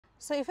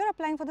So if you're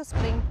applying for the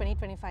spring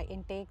 2025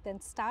 intake, then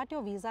start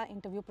your visa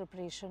interview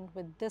preparation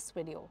with this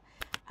video.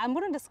 I'm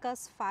going to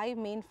discuss 5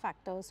 main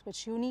factors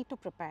which you need to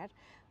prepare.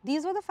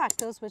 These were the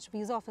factors which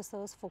visa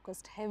officers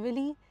focused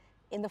heavily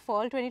in the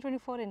fall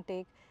 2024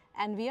 intake,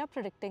 and we are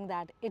predicting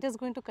that it is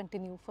going to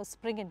continue for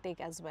spring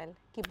intake as well.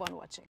 Keep on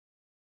watching.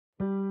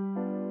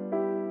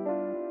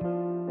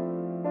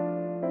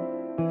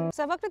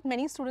 So I worked with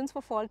many students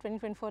for fall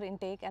 2024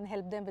 intake and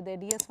helped them with their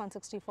DS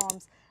 160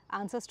 forms,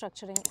 answer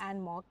structuring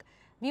and mock.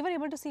 We were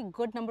able to see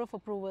good number of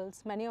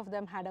approvals. Many of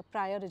them had a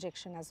prior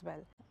rejection as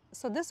well.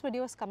 So this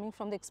video is coming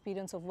from the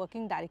experience of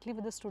working directly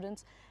with the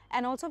students,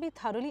 and also we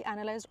thoroughly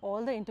analyzed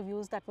all the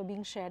interviews that were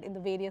being shared in the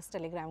various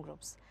Telegram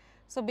groups.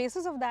 So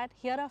basis of that,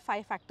 here are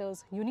 5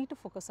 factors you need to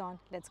focus on.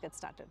 Let's get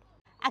started.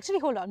 Actually,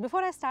 hold on.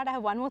 Before I start, I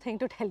have one more thing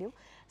to tell you.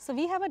 So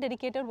we have a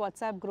dedicated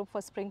WhatsApp group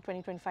for spring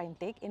 2025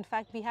 intake. In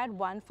fact, we had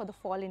one for the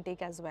fall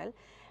intake as well.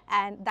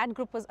 And that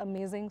group was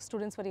amazing.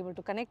 Students were able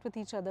to connect with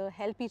each other,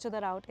 help each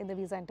other out in the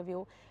visa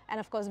interview. And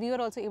of course, we were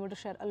also able to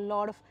share a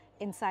lot of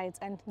insights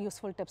and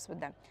useful tips with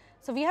them.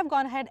 So we have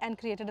gone ahead and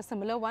created a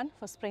similar one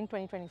for spring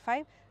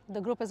 2025.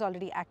 The group is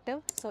already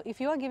active. So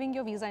if you are giving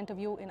your visa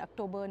interview in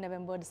October,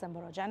 November, December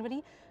or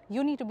January,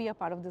 you need to be a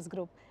part of this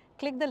group.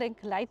 Click the link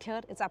right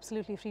here. It's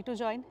absolutely free to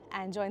join,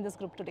 and join this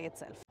group today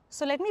itself.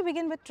 So let me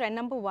begin with trend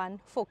number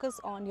 1, focus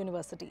on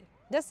university.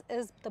 This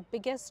is the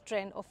biggest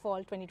trend of fall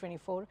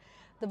 2024.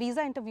 The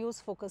visa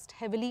interviews focused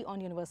heavily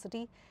on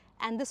university,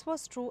 and this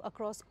was true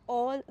across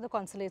all the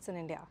consulates in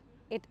India.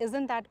 It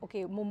isn't that,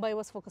 okay, Mumbai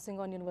was focusing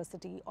on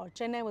university or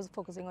Chennai was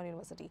focusing on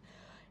university.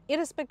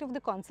 Irrespective of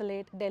the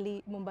consulate,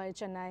 Delhi, Mumbai,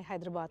 Chennai,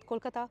 Hyderabad,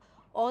 Kolkata,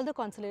 all the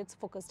consulates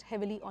focused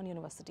heavily on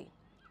university.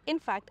 In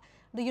fact,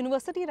 the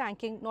university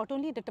ranking not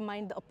only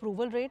determined the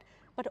approval rate,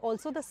 but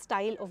also the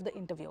style of the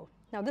interview.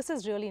 Now, this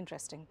is really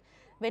interesting.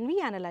 When we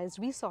analyzed,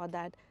 we saw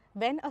that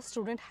when a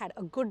student had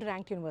a good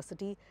ranked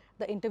university,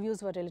 the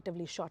interviews were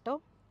relatively shorter,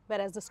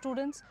 whereas the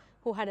students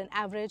who had an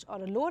average or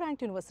a low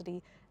ranked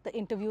university, the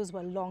interviews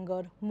were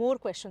longer, more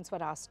questions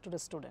were asked to the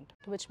student.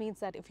 Which means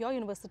that if your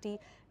university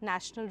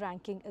national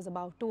ranking is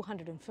about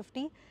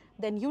 250,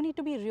 then you need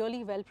to be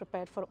really well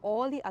prepared for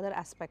all the other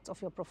aspects of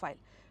your profile,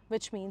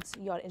 which means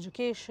your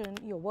education,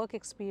 your work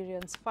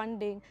experience,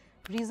 funding,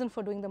 reason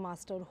for doing the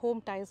master,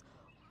 home ties,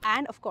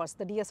 and of course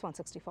the DS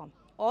 160 form.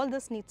 All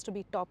this needs to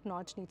be top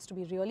notch, needs to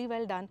be really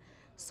well done,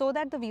 so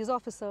that the visa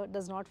officer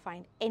does not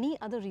find any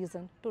other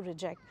reason to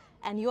reject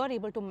and you are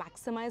able to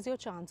maximize your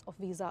chance of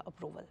visa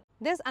approval.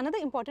 There's another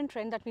important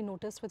trend that we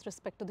noticed with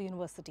respect to the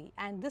university,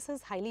 and this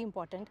is highly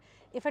important.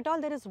 If at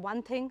all there is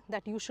one thing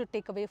that you should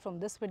take away from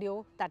this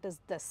video, that is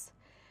this: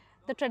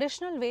 the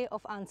traditional way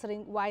of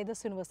answering why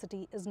this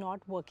university is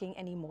not working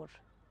anymore.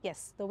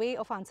 Yes, the way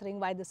of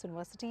answering why this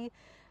university,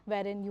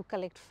 wherein you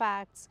collect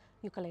facts,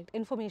 you collect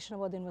information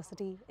about the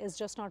university, is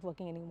just not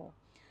working anymore.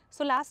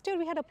 So last year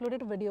we had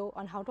uploaded a video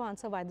on how to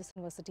answer why this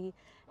university,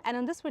 and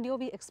in this video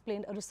we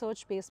explained a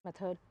research-based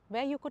method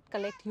where you could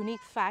collect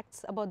unique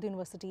facts about the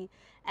university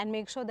and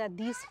make sure that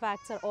these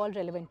facts are all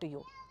relevant to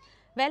you.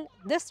 Well,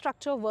 this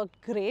structure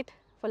worked great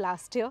for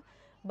last year,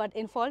 but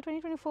in fall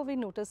 2024 we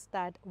noticed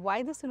that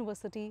why this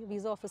university,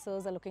 visa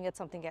officers are looking at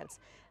something else.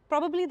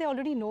 Probably they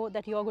already know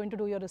that you are going to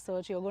do your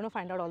research, you are going to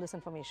find out all this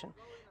information.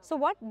 So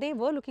what they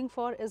were looking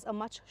for is a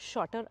much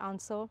shorter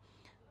answer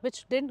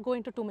which didn't go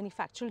into too many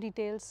factual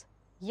details,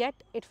 yet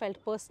it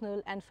felt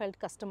personal and felt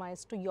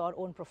customized to your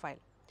own profile.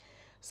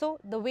 So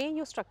the way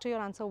you structure your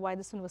answer why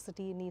this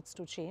university needs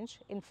to change.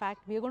 In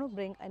fact, we are going to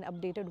bring an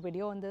updated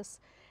video on this.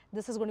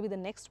 This is going to be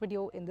the next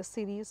video in this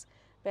series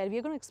where we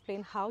are going to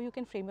explain how you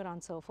can frame your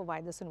answer for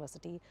why this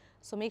university.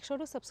 So make sure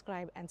to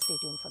subscribe and stay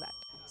tuned for that.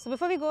 So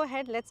before we go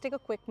ahead, let's take a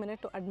quick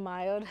minute to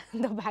admire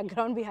the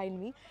background behind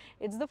me.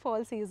 It's the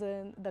fall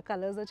season, the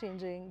colors are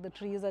changing, the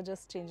trees are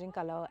just changing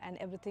color, and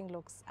everything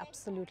looks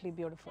absolutely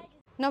beautiful.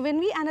 Now, when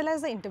we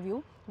analyze the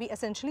interview, we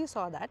essentially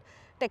saw that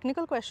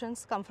technical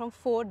questions come from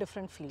 4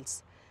 different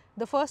fields.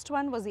 The first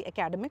one was the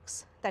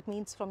academics, that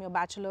means from your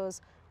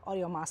bachelor's or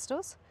your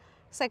master's.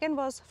 Second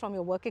was from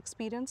your work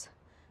experience.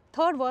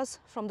 Third was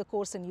from the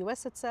course in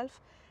US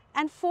itself.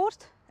 And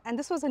fourth, and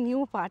this was a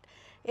new part,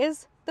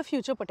 is the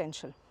future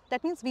potential.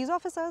 That means visa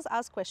officers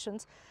ask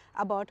questions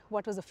about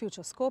what was the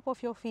future scope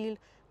of your field,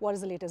 what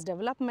is the latest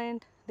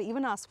development. They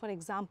even ask for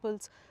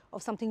examples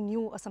of something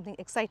new or something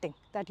exciting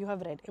that you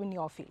have read in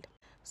your field.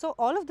 So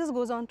all of this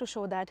goes on to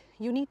show that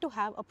you need to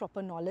have a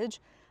proper knowledge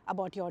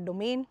about your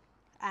domain,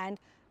 and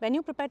when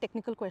you prepare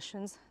technical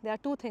questions, there are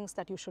 2 things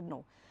that you should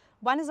know.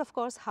 One is, of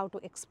course, how to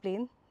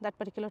explain that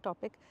particular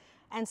topic,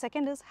 and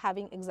second is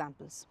having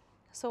examples.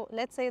 So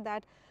let's say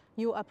that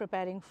you are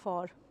preparing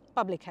for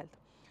public health.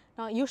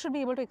 Now you should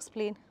be able to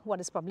explain what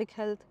is public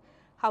health,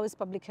 how is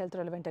public health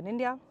relevant in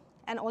India,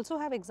 and also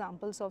have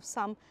examples of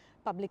some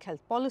public health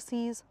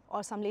policies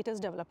or some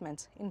latest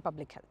developments in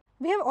public health.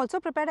 We have also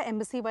prepared an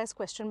embassy-wise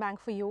question bank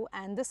for you,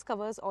 and this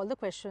covers all the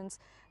questions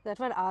that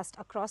were asked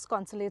across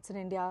consulates in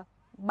India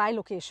by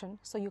location.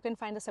 So you can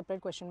find a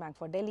separate question bank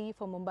for Delhi,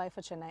 for Mumbai,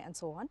 for Chennai, and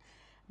so on.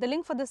 The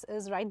link for this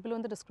is right below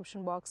in the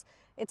description box.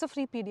 It's a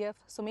free PDF,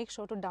 so make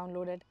sure to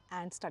download it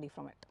and study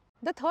from it.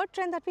 The third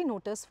trend that we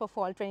noticed for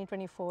fall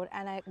 2024,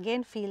 and I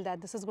again feel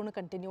that this is going to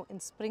continue in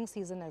spring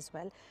season as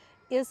well,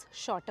 is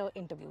shorter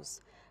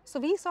interviews. So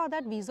we saw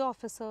that visa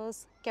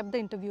officers kept the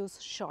interviews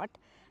short.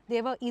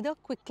 They were either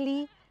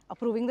quickly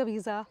approving the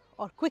visa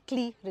or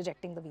quickly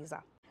rejecting the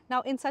visa.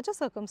 Now, in such a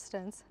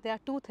circumstance, there are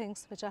two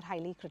things which are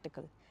highly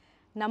critical.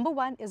 Number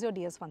one is your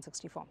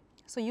DS-160 form.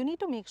 So you need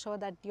to make sure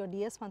that your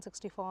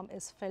DS-160 form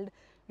is filled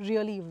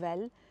really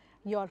well.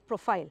 Your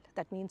profile,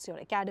 that means your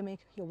academic,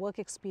 your work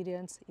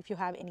experience, if you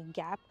have any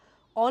gap,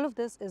 all of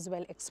this is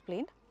well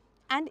explained.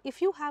 And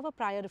if you have a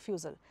prior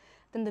refusal,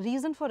 then the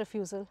reason for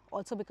refusal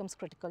also becomes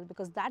critical,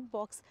 because that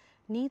box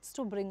needs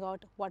to bring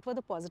out what were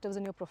the positives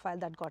in your profile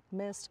that got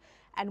missed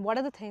and what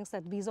are the things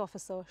that visa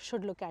officer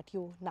should look at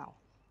you now.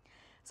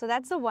 So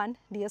that's the one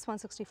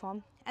DS-160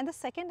 form, and the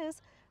second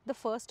is the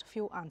first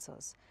few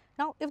answers.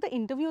 Now, if the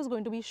interview is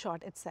going to be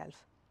short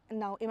itself, and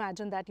now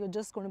imagine that you're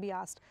just going to be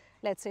asked,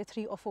 let's say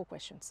 3 or 4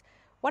 questions.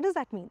 What does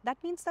that mean? That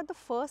means that the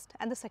first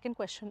and the second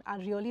question are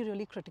really,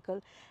 really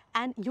critical,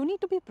 and you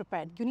need to be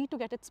prepared. You need to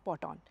get it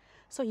spot on.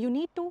 So you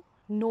need to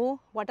know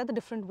what are the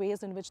different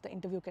ways in which the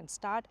interview can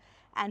start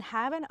and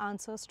have an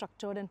answer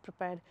structured and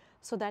prepared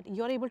so that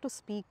you're able to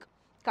speak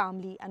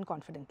calmly and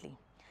confidently.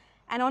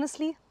 And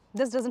honestly,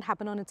 this doesn't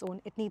happen on its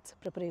own. It needs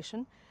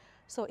preparation.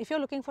 So if you're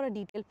looking for a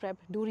detailed prep,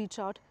 do reach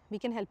out. We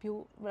can help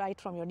you right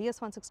from your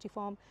DS-160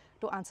 form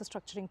to answer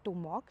structuring to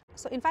mock.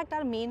 So in fact,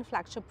 our main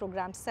flagship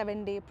program,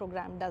 7-day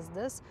program, does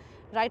this.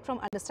 Right from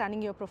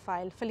understanding your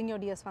profile, filling your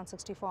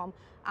DS-160 form,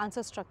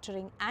 answer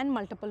structuring and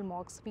multiple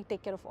mocks, we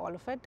take care of all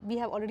of it. We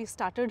have already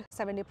started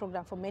 7-day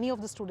program for many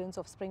of the students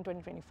of spring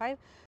 2025.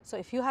 So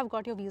if you have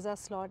got your visa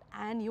slot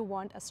and you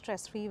want a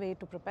stress-free way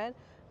to prepare,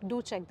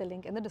 do check the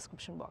link in the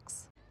description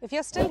box. If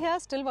you're still here,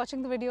 still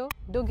watching the video,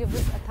 do give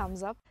this a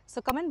thumbs up.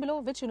 So comment below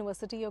which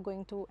university you're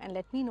going to and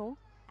let me know.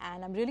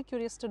 And I'm really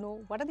curious to know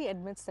what are the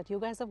admits that you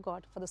guys have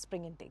got for the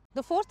spring intake.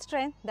 The fourth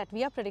trend that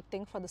we are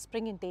predicting for the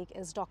spring intake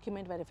is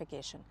document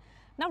verification.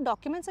 Now,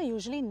 documents are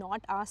usually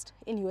not asked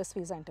in US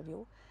visa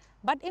interview,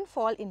 but in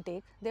fall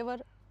intake, there were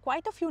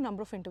quite a few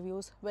number of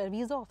interviews where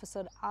visa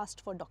officer asked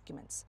for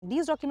documents.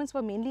 These documents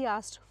were mainly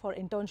asked for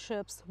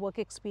internships, work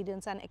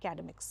experience and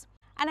academics.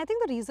 And I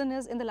think the reason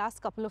is in the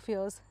last couple of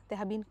years, there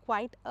have been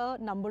quite a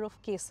number of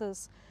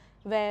cases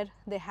where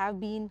there have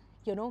been,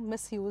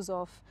 misuse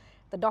of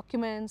the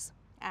documents,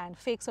 and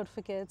fake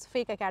certificates,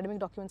 fake academic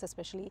documents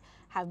especially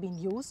have been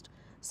used.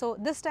 So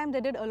this time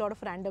they did a lot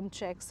of random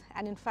checks,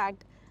 and in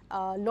fact,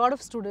 a lot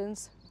of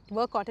students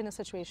were caught in a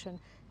situation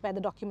where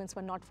the documents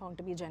were not found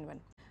to be genuine.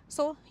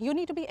 So you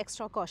need to be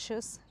extra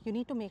cautious. You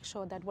need to make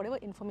sure that whatever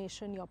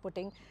information you're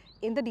putting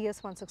in the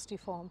DS-160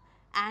 form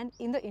and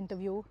in the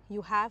interview,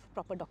 you have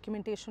proper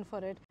documentation for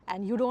it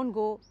and you don't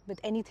go with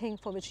anything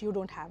for which you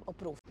don't have a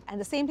proof.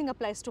 And the same thing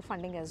applies to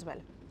funding as well,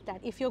 that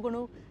if you're going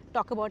to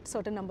talk about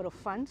certain number of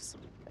funds,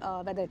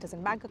 whether it is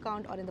in bank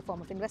account or in the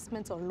form of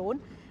investments or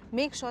loan,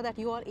 make sure that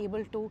you are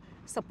able to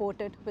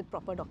support it with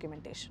proper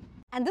documentation.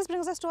 And this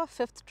brings us to our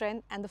fifth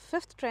trend, and the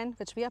fifth trend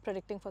which we are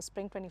predicting for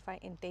spring 25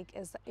 intake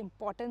is the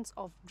importance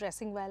of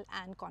dressing well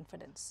and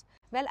confidence.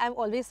 Well, I've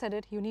always said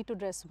it, you need to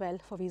dress well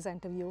for visa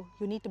interview,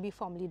 you need to be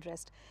formally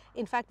dressed.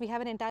 In fact, we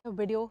have an entire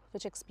video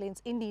which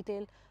explains in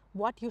detail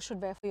what you should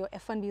wear for your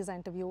F1 visa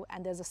interview,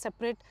 and there's a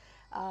separate,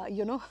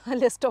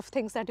 list of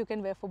things that you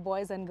can wear for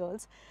boys and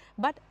girls.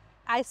 But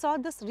I saw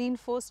this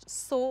reinforced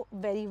so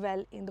very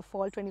well in the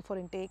fall 24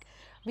 intake.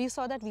 We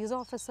saw that visa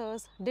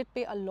officers did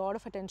pay a lot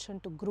of attention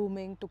to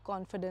grooming, to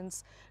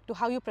confidence, to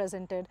how you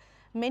presented.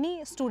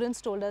 Many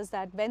students told us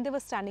that when they were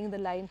standing in the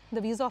line, the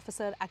visa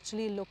officer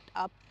actually looked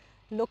up,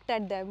 looked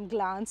at them,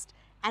 glanced,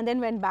 and then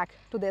went back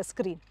to their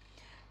screen.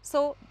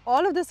 So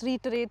all of this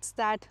reiterates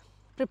that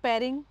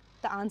preparing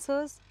the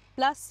answers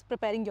plus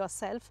preparing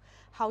yourself,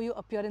 how you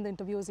appear in the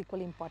interview, is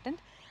equally important.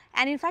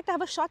 And in fact, I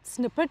have a short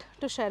snippet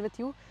to share with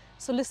you.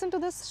 So listen to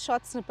this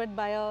short snippet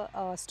by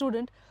a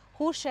student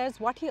who shares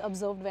what he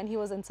observed when he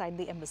was inside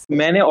the embassy.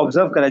 मैंने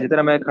observe करा,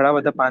 जितना मैं खड़ा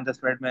हुआ था 5-10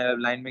 minute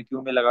में line में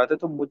Q में लगा था,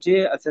 तो मुझे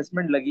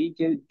असेसमेंट लगी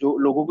कि जो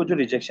लोगों को जो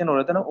रिजेक्शन हो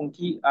रहा था ना,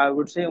 उनकी आई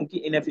वुड से उनकी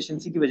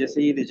इनएफिशिएंसी की वजह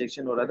से ये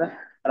रिजेक्शन हो रहा था,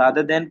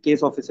 रादर देन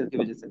केस ऑफिसर की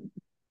वजह से।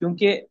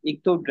 क्योंकि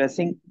एक तो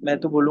ड्रेसिंग, मैं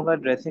तो बोलूंगा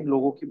ड्रेसिंग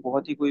लोगों की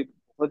बहुत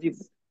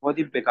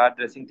ही बेकार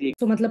ड्रेसिंग थी।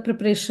 तो मतलब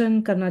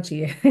प्रिपरेशन करना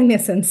चाहिए इन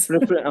एसेंस।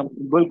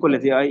 बिल्कुल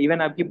थी।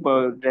 इवन आपकी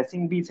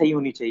ड्रेसिंग भी सही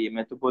होनी चाहिए।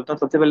 मैं तो बोलता हूँ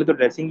सबसे पहले तो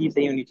ड्रेसिंग ही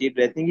सही होनी चाहिए।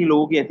 ड्रेसिंग ही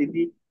लोगों की ऐसी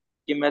थी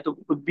कि मैं तो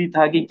खुद भी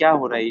था कि क्या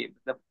हो रहा है ये,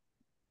 मतलब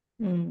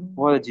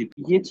बहुत अजीब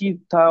ये चीज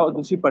था। और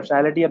दूसरी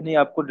पर्सनैलिटी, अपनी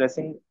आपको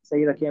ड्रेसिंग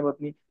सही रखें हम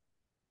अपनी,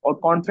 और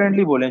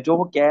कॉन्फिडेंटली बोलें। जो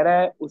वो कह रहा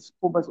है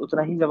उसको बस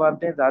उतना ही जवाब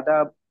दें,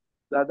 ज्यादा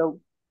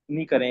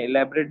नहीं करें,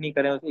 एलेबरेट नहीं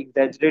करें,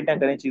 एग्जैजरेट ना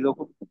करें चीजों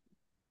को।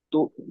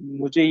 तो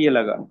मुझे ये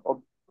लगा।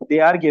 और they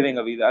are giving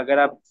a visa, अगर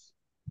आप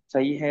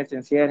सही है,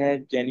 सिंसियर है,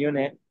 जेन्युइन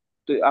है,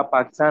 तो आप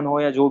पाकिस्तान हो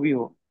या जो भी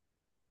हो,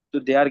 तो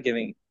they are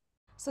giving.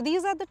 So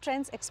these are the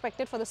trends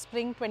expected for the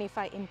spring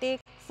 25 intake.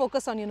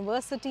 focus on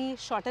university,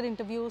 shorter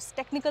interviews,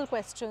 technical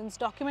questions,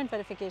 document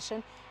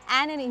verification,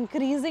 and an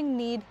increasing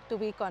need to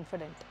be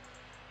confident.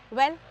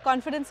 Well,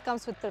 confidence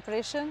comes with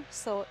preparation,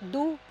 so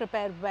do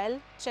prepare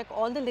well. Check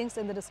all the links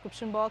in the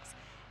description box.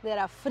 There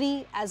are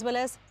free as well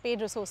as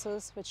paid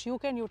resources which you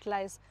can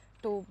utilize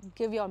to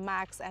give your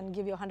max and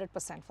give your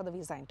 100% for the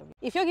visa interview.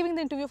 If you're giving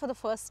the interview for the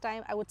first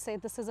time, I would say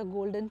this is a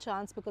golden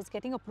chance because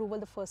getting approval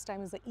the first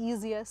time is the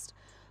easiest.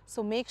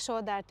 So make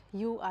sure that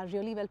you are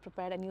really well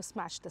prepared and you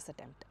smash this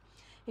attempt.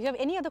 If you have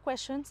any other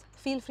questions,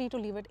 feel free to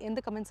leave it in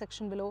the comment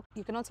section below.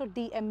 You can also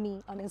DM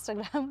me on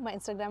Instagram. My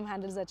Instagram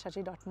handle is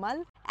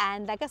 @shachi.mal.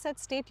 And like I said,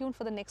 stay tuned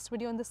for the next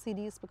video in this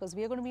series because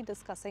we are going to be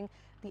discussing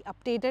the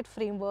updated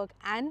framework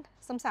and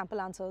some sample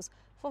answers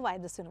for why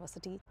this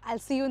university.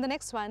 I'll see you in the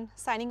next one.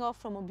 Signing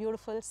off from a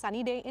beautiful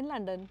sunny day in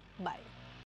London. Bye.